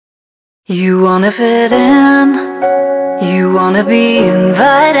You wanna fit in, you wanna be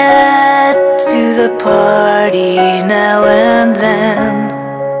invited to the party now and then.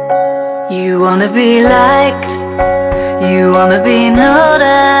 You wanna be liked, you wanna be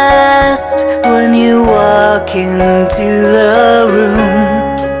noticed when you walk into the room.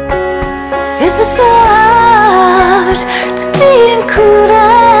 Is it so hard to be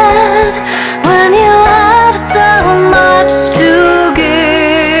included when you have so much to give?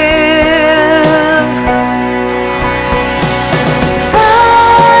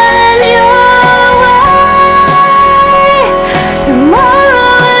 Find your way.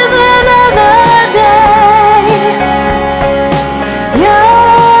 Tomorrow is another day. You're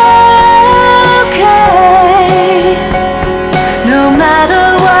okay. No matter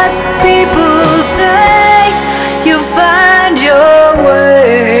what people say, you'll find your way.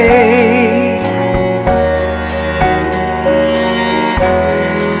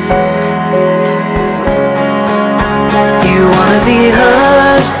 You wanna be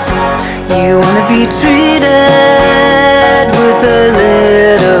heard, you wanna be treated with a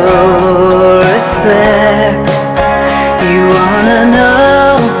little respect. You wanna know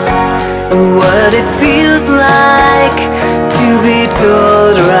what it feels like to be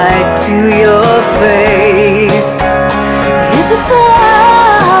told right to your face. Is it so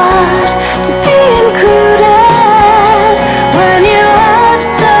hard to be included when you have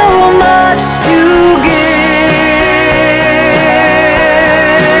so much to give?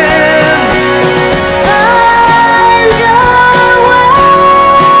 Find your way.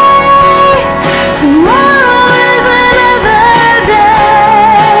 Tomorrow is another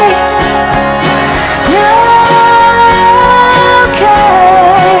day. You're okay.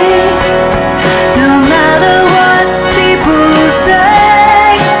 No matter what people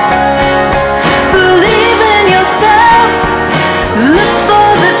say, believe in yourself, look for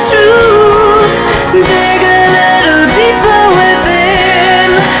the truth, dig a little deeper within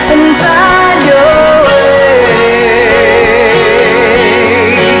and find your way.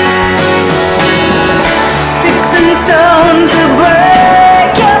 Sticks and stones will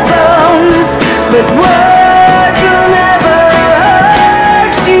break your bones, but words will never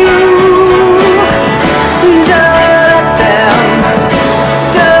hurt you.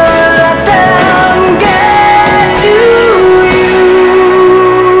 Don't let them get to you.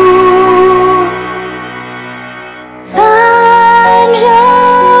 Find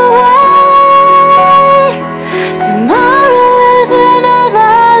your way. Tomorrow is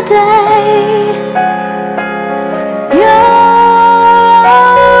another day. You're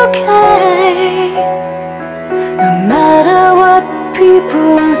okay. No matter what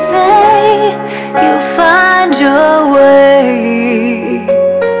people say, you'll find your way.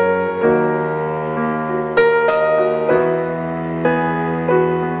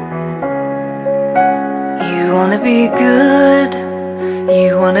 You wanna be good,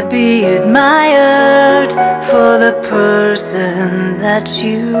 you wanna be admired for the person that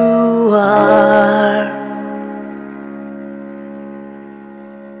you are.